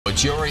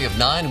jury of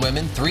 9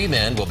 women, 3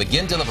 men will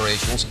begin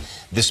deliberations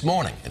this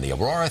morning in the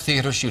Aurora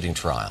Theater shooting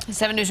trial.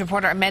 7 News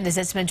reporter Amanda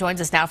Zitzman joins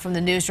us now from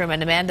the newsroom.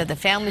 And Amanda, the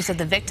families of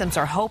the victims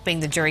are hoping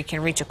the jury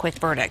can reach a quick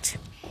verdict.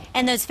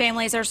 And those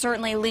families are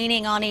certainly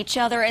leaning on each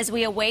other as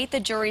we await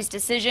the jury's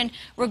decision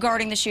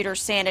regarding the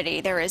shooter's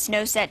sanity. There is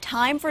no set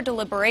time for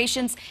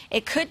deliberations.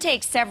 It could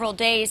take several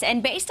days,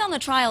 and based on the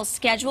trial's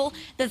schedule,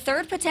 the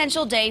third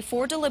potential day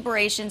for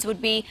deliberations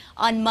would be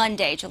on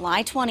Monday,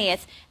 July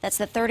 20th. That's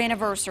the 3rd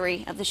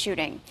anniversary of the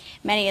shooting.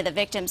 Many of the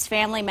victims'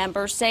 family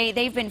members say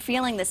they've been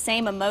feeling the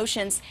same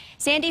emotions.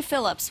 Sandy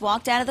Phillips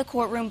walked out of the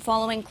courtroom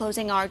following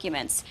closing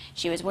arguments.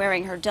 She was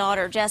wearing her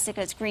daughter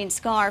Jessica's green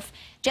scarf.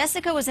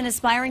 Jessica was an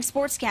aspiring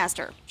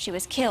sportscaster. She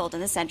was killed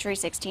in the Century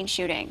 16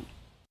 shooting.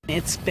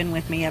 It's been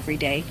with me every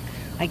day.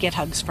 I get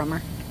hugs from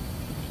her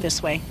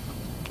this way.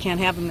 Can't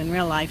have them in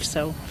real life,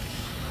 so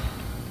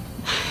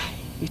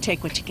you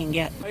take what you can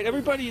get.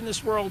 Everybody in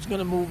this world is going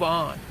to move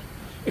on,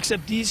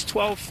 except these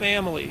 12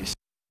 families.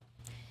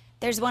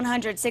 There's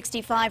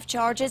 165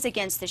 charges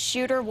against the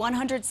shooter.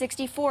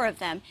 164 of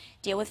them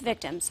deal with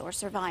victims or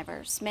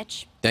survivors.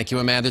 Mitch? Thank you,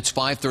 Amanda. It's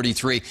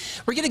 5:33.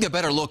 We're getting a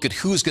better look at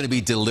who's going to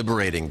be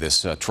deliberating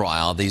this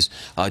trial. These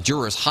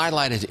jurors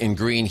highlighted in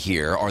green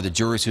here are the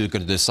jurors who are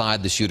going to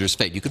decide the shooter's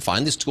fate. You can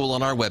find this tool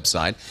on our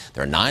website.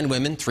 There are 9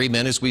 women, 3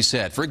 men, as we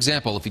said. For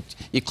example, if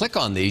you click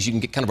on these, you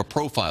can get kind of a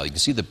profile. You can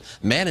see the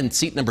man in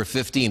seat number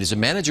 15 is a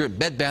manager at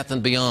Bed Bath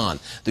 & Beyond.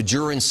 The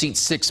juror in seat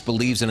 6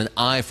 believes in an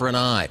eye for an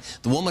eye.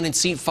 The woman in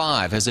seat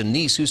 5 has a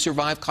niece who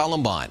survived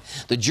Columbine.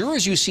 The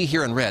jurors you see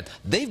here in red,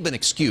 they've been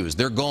excused.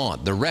 They're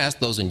gone. The rest,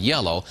 those in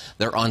yellow,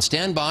 they're on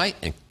standby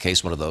in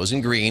case one of those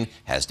in green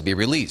has to be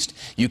released.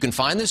 You can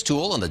find this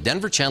tool on the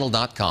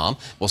denverchannel.com.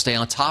 We'll stay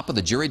on top of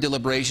the jury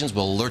deliberations.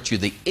 We'll alert you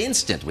the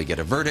instant we get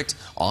a verdict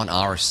on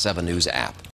our 7 News app.